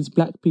excludes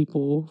black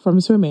people from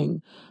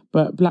swimming.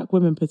 But black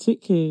women,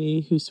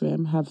 particularly who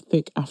swim, have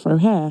thick afro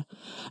hair,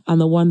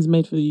 and the ones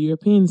made for the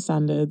European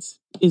standards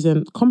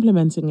isn't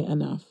complementing it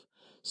enough.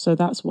 So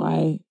that's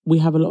why we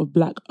have a lot of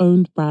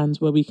black-owned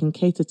brands where we can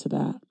cater to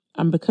that.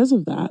 And because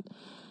of that,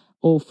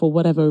 or for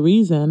whatever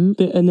reason,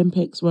 the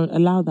Olympics won't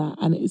allow that.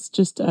 And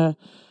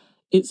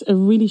it's a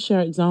really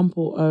shared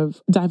example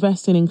of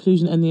diversity and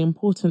inclusion and the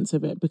importance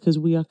of it, because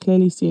we are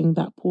clearly seeing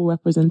that poor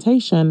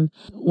representation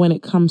when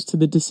it comes to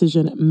the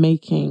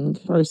decision-making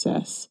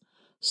process.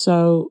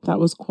 So that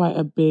was quite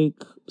a big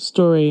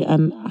story,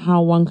 and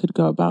how one could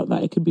go about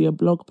that. It could be a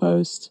blog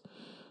post.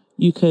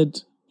 You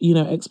could,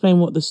 explain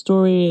what the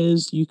story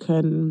is. You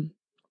can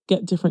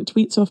get different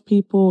tweets off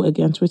people.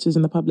 Again, Twitter's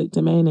in the public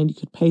domain, and you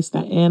could paste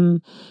that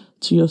in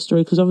to your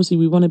story, because obviously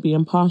we want to be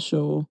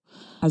impartial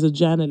as a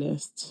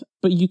journalist,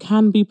 but you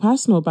can be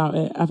personal about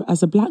it.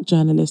 As a black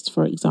journalist,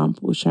 for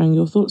example, sharing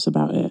your thoughts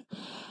about it.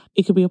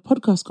 It could be a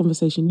podcast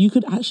conversation. You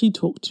could actually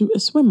talk to a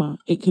swimmer.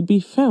 It could be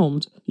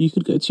filmed. You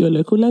could go to your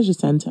local leisure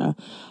centre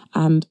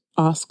and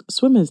ask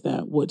swimmers there,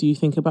 what do you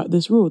think about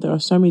this rule? There are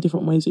so many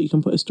different ways that you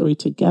can put a story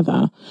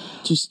together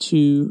just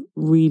to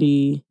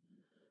really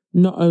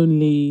not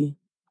only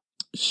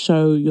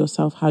show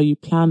yourself how you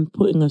plan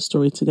putting a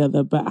story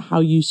together, but how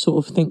you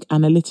sort of think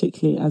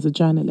analytically as a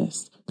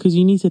journalist. Because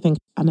you need to think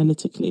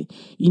analytically.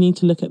 You need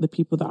to look at the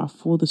people that are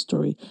for the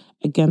story,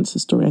 against the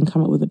story, and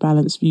come up with a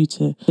balanced view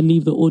to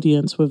leave the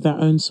audience with their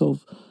own sort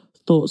of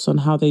thoughts on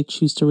how they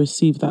choose to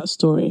receive that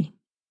story.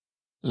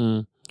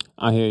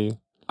 I hear you.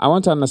 I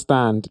want to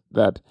understand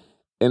that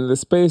in the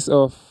space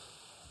of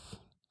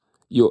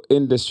your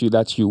industry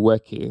that you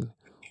work in,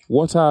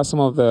 what are some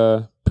of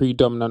the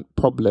predominant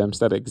problems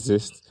that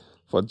exist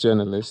for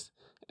journalists,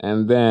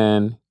 and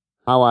then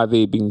how are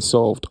they being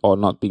solved or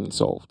not being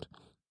solved?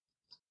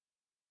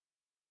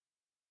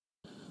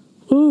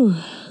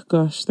 Oh,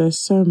 gosh,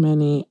 there's so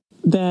many.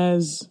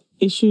 There's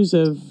issues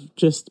of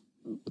just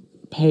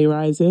pay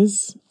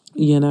rises,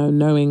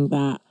 knowing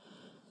that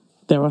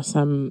there are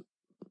some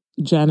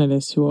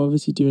journalists who are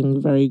obviously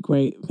doing very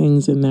great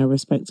things in their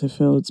respective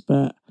fields,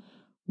 but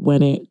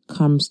when it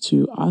comes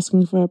to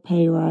asking for a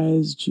pay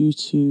rise due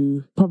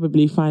to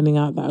probably finding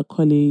out that a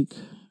colleague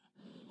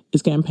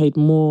is getting paid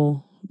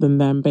more than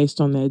them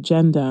based on their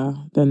gender,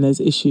 then there's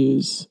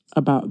issues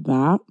about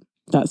that.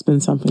 That's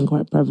been something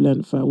quite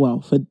prevalent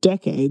for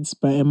decades,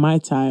 but in my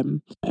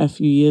time, a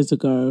few years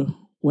ago,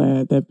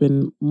 where there have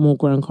been more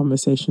growing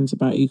conversations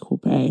about equal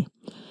pay.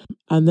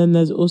 And then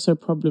there's also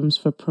problems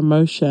for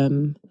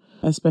promotion,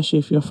 especially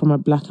if you're from a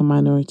black and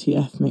minority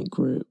ethnic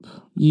group.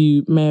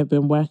 You may have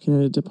been working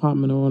in a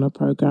department or on a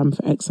program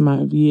for X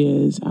amount of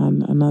years,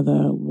 and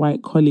another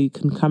white colleague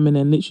can come in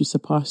and literally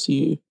surpass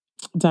you.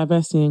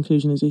 Diversity and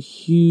inclusion is a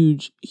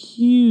huge,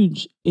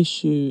 huge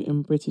issue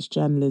in British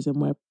journalism,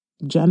 where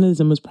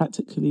journalism was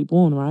practically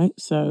born, right?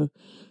 So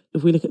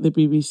if we look at the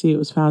BBC, it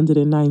was founded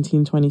in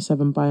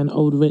 1927 by an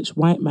old rich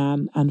white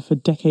man, and for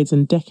decades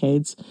and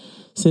decades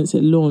since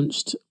it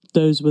launched,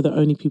 those were the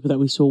only people that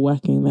we saw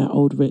working there,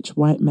 old rich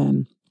white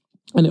men.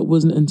 And it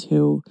wasn't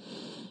until,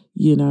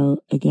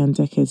 again,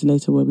 decades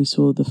later, where we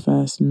saw the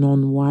first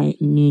non-white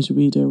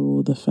newsreader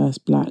or the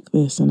first black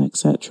this and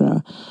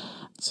etc.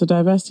 So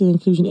diversity and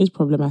inclusion is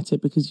problematic,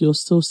 because you're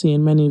still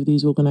seeing many of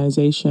these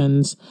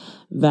organizations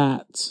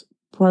that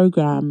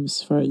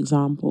programs, for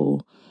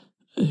example,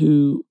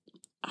 who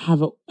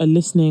have a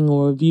listening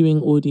or a viewing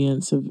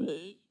audience of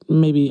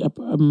maybe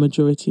a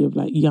majority of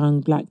like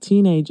young black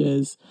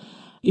teenagers.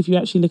 If you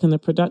actually look in the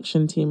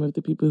production team of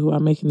the people who are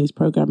making these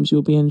programs,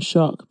 you'll be in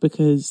shock,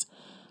 because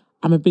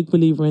I'm a big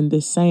believer in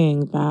this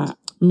saying that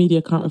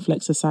media can't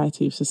reflect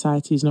society if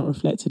society is not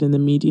reflected in the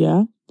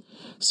media.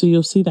 So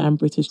you'll see that in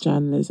British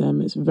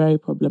journalism, it's very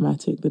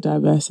problematic. The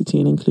diversity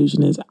and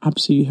inclusion is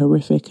absolutely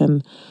horrific.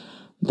 And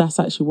that's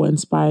actually what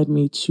inspired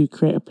me to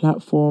create a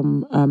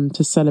platform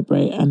to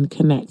celebrate and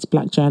connect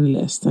black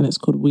journalists. And it's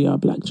called We Are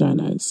Black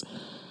Journos.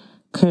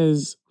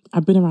 Because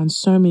I've been around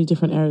so many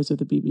different areas of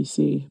the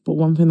BBC, but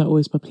one thing that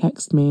always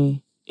perplexed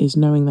me is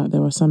knowing that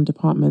there are some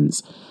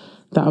departments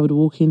that I would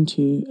walk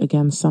into,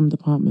 again, some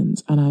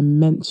departments, and I'm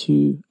meant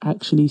to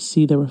actually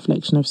see the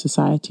reflection of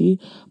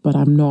society, but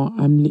I'm not.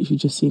 I'm literally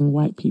just seeing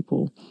white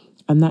people.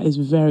 And that is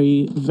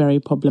very, very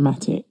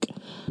problematic.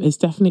 It's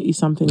definitely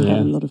something that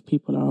a lot of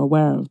people are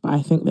aware of, but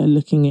I think they're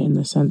looking at it in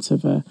the sense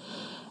of a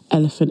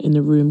elephant in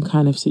the room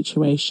kind of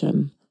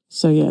situation.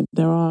 So yeah,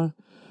 there are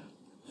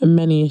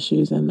many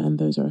issues, and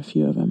those are a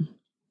few of them.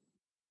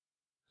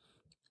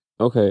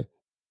 Okay.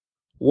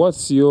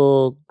 What's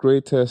your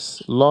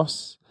greatest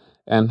loss,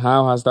 and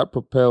how has that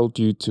propelled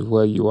you to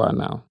where you are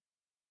now?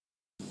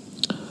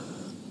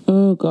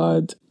 Oh Oh,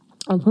 God.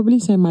 I'll probably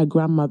say my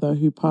grandmother,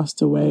 who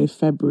passed away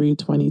February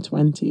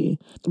 2020,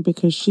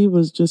 because she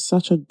was just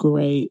such a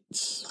great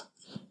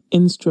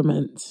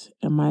instrument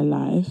in my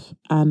life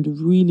and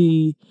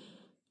really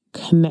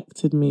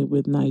connected me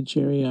with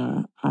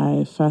Nigeria.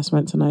 I first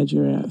went to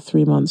Nigeria at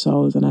 3 months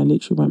old, and I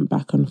literally went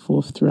back and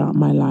forth throughout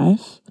my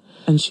life.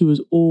 And she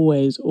was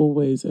always,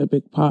 always a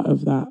big part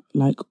of that,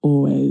 like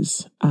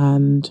always.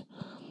 And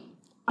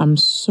I'm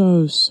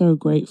so, so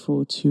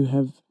grateful to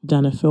have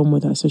done a film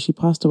with her. So she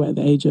passed away at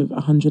the age of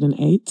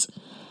 108.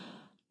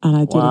 And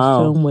I did a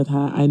film with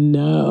her. I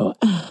know.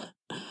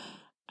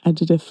 I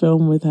did a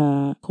film with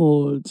her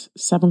called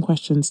 7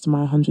 Questions to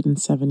My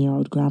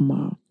 107-Year-Old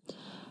Grandma.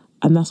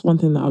 And that's one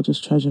thing that I'll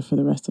just treasure for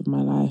the rest of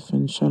my life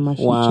and show my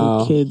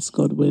future kids,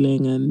 God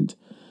willing, and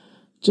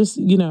just,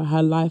 you know,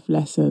 her life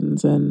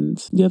lessons.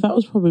 And yeah, that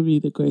was probably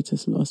the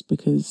greatest loss,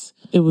 because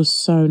it was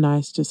so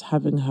nice just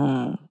having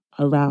her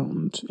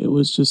around. It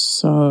was just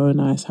so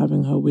nice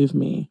having her with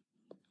me.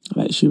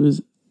 Like, she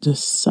was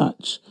just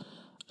such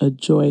a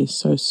joy,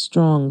 so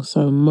strong,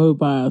 so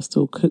mobile,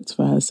 still cooked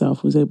for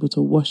herself, was able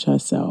to wash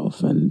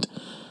herself, and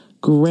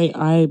great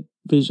eye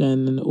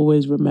vision, and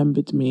always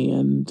remembered me.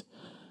 And,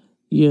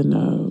 you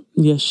know,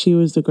 yeah, she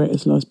was the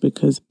greatest loss,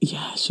 because,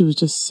 yeah, she was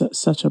just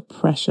such a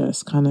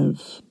precious kind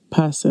of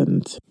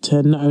person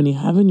to not only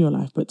have in your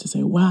life, but to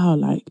say, wow,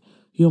 like,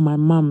 you're my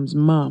mum's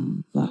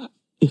mum. Like,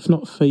 if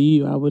not for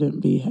you, I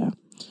wouldn't be here.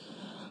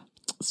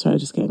 Sorry,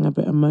 just getting a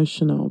bit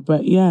emotional.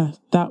 But yeah,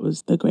 that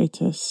was the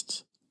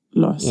greatest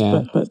loss,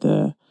 but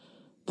the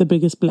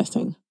biggest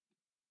blessing.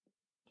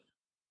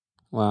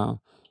 Wow.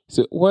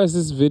 So where is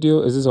this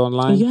video? Is this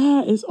online?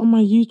 Yeah, it's on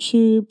my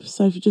YouTube.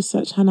 So if you just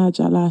search Hannah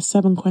Ajala,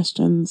 7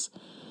 Questions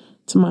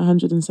to My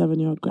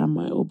 107-Year-Old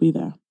Grandma, it will be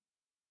there.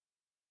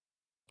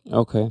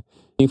 Okay.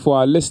 And for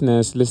our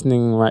listeners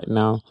listening right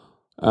now,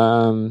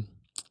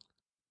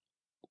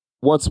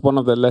 what's one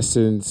of the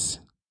lessons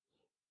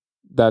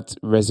that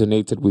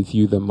resonated with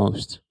you the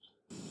most?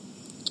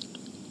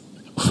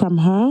 From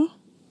her?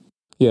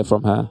 Yeah,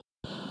 from her.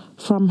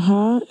 From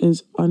her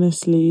is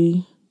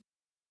honestly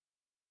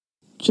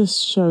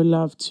just show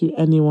love to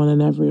anyone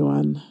and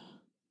everyone.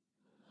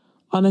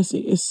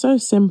 Honestly, it's so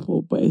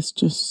simple, but it's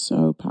just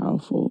so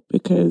powerful,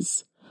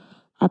 because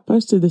I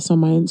posted this on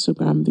my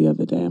Instagram the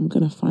other day. I'm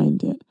going to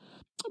find it,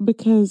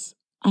 because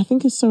I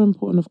think it's so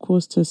important, of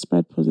course, to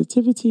spread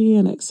positivity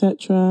and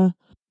etc.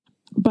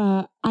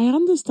 But I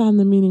understand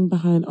the meaning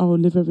behind, oh,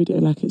 live every day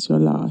like it's your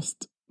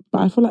last.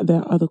 But I feel like there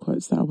are other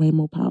quotes that are way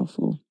more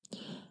powerful.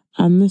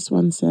 And this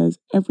one says,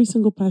 every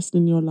single person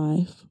in your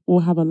life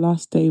will have a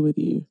last day with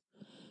you.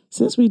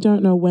 Since we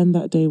don't know when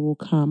that day will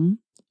come,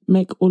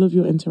 make all of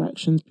your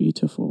interactions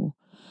beautiful.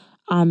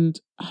 And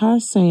her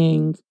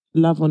saying,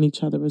 love on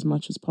each other as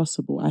much as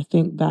possible, I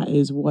think that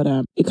is what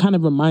it kind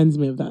of reminds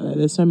me of that. Like,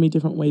 there's so many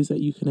different ways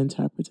that you can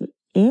interpret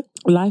it.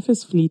 Life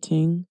is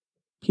fleeting.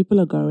 People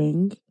are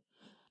going.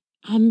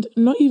 And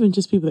not even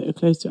just people that you're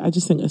close to. I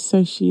just think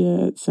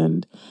associates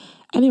and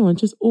anyone,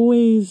 just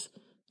always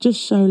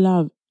just show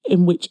love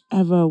in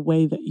whichever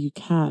way that you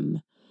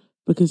can,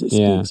 because it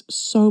speaks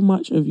so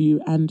much of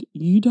you, and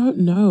you don't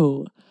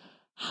know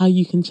how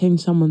you can change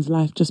someone's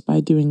life just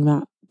by doing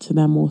that to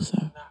them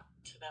also.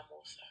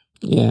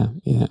 Yeah.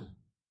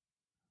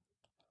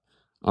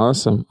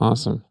 Awesome.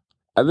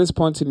 At this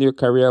point in your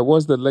career,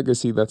 what's the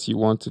legacy that you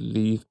want to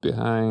leave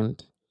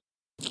behind?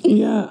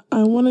 Yeah,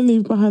 I want to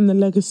leave behind the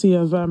legacy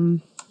of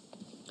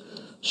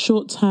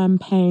short-term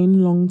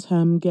pain,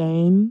 long-term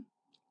gain.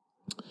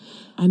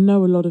 I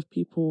know a lot of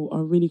people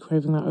are really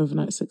craving that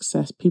overnight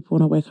success. People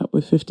want to wake up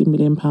with £50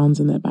 million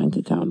in their bank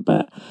account.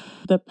 But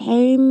the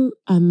pain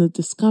and the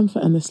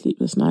discomfort and the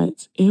sleepless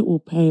nights, it will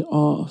pay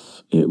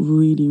off. It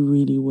really,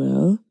 really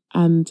will.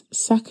 And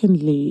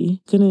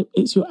secondly,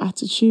 it's your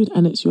attitude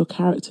and it's your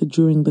character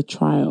during the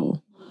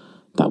trial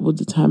that will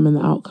determine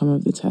the outcome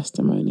of the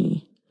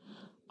testimony.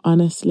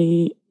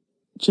 Honestly,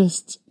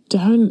 just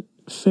don't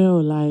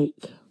feel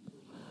like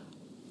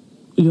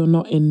you're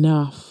not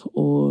enough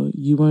or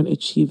you won't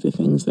achieve the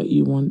things that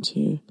you want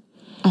to.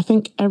 I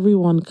think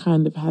everyone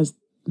kind of has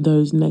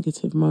those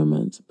negative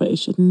moments, but it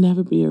should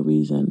never be a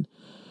reason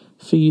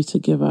for you to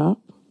give up.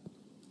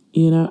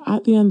 You know,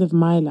 at the end of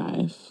my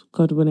life,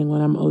 God willing,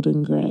 when I'm old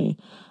and grey,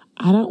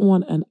 I don't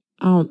want an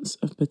ounce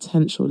of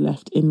potential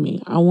left in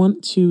me. I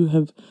want to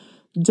have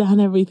done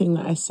everything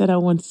that I said I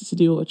wanted to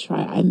do or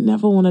try. I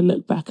never want to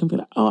look back and be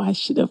like, oh, I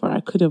should have, or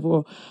I could have,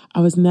 or I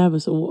was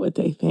nervous, or what would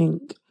they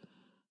think?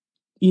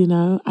 You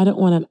know, I don't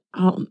want an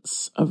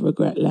ounce of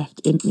regret left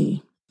in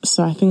me.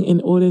 So I think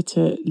in order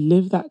to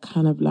live that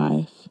kind of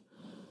life,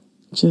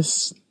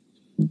 just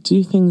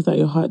do things that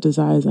your heart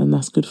desires, and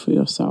that's good for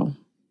your soul.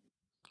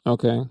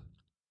 Okay.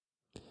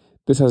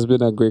 This has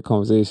been a great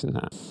conversation,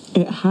 huh?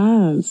 It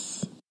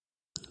has.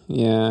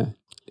 Yeah.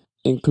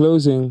 In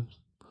closing,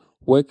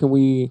 where can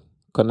we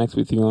connect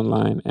with you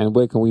online, and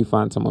where can we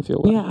find some of your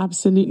work? Yeah,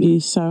 absolutely.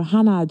 So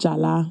Hannah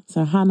Ajala.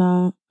 So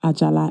Hannah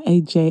Ajala,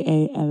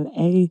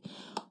 Ajala,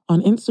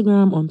 on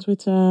Instagram, on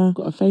Twitter,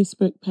 got a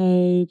Facebook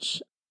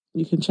page.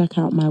 You can check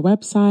out my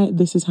website,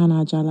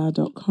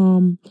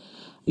 thisishannahajala.com.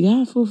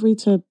 Yeah, feel free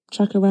to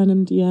chuck a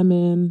random DM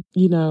in.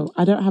 You know,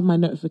 I don't have my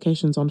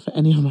notifications on for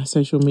any of my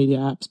social media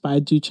apps, but I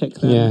do check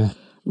them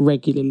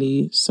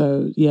regularly.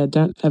 So yeah,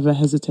 don't ever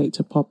hesitate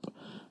to pop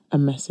a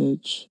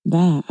message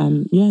there.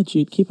 And yeah,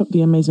 Jude, keep up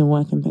the amazing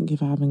work and thank you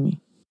for having me.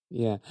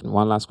 Yeah. And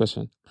one last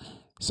question.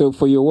 So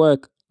for your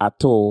work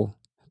at all,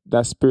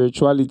 does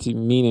spirituality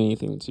mean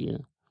anything to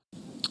you?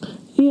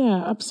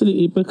 Yeah,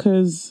 absolutely.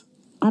 Because,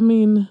 I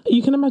mean,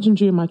 you can imagine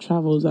during my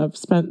travels, I've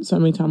spent so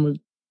many time with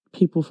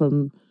people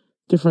from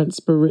different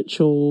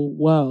spiritual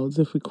worlds,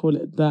 if we call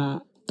it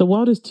that. The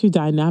world is too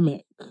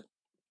dynamic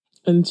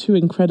and too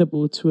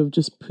incredible to have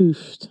just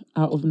poofed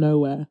out of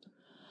nowhere.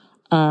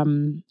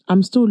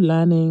 I'm still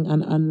learning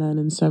and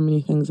unlearning so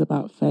many things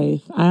about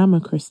faith. I am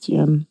a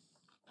Christian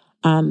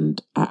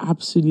and I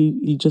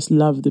absolutely just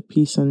love the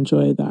peace and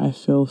joy that I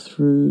feel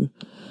through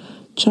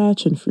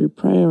church and through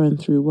prayer and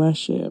through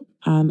worship.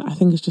 And I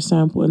think it's just so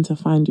important to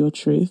find your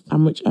truth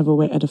and whichever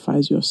way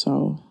edifies your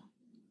soul.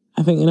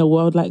 I think in a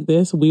world like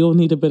this, we all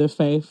need a bit of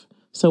faith.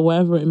 So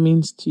whatever it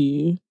means to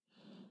you,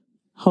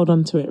 hold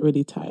on to it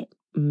really tight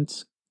and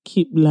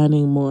keep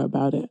learning more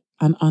about it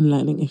and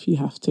unlearning if you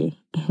have to.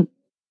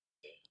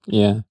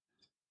 Yeah.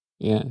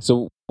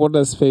 So what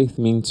does faith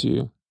mean to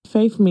you?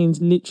 Faith means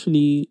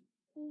literally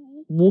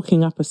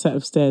walking up a set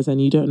of stairs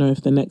and you don't know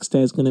if the next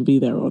stair is going to be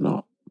there or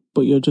not,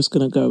 but you're just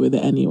going to go with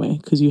it anyway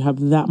because you have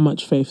that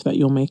much faith that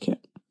you'll make it.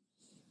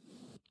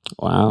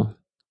 Wow.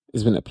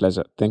 It's been a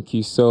pleasure. Thank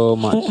you so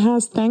much. It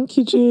has. Thank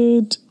you,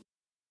 Jude.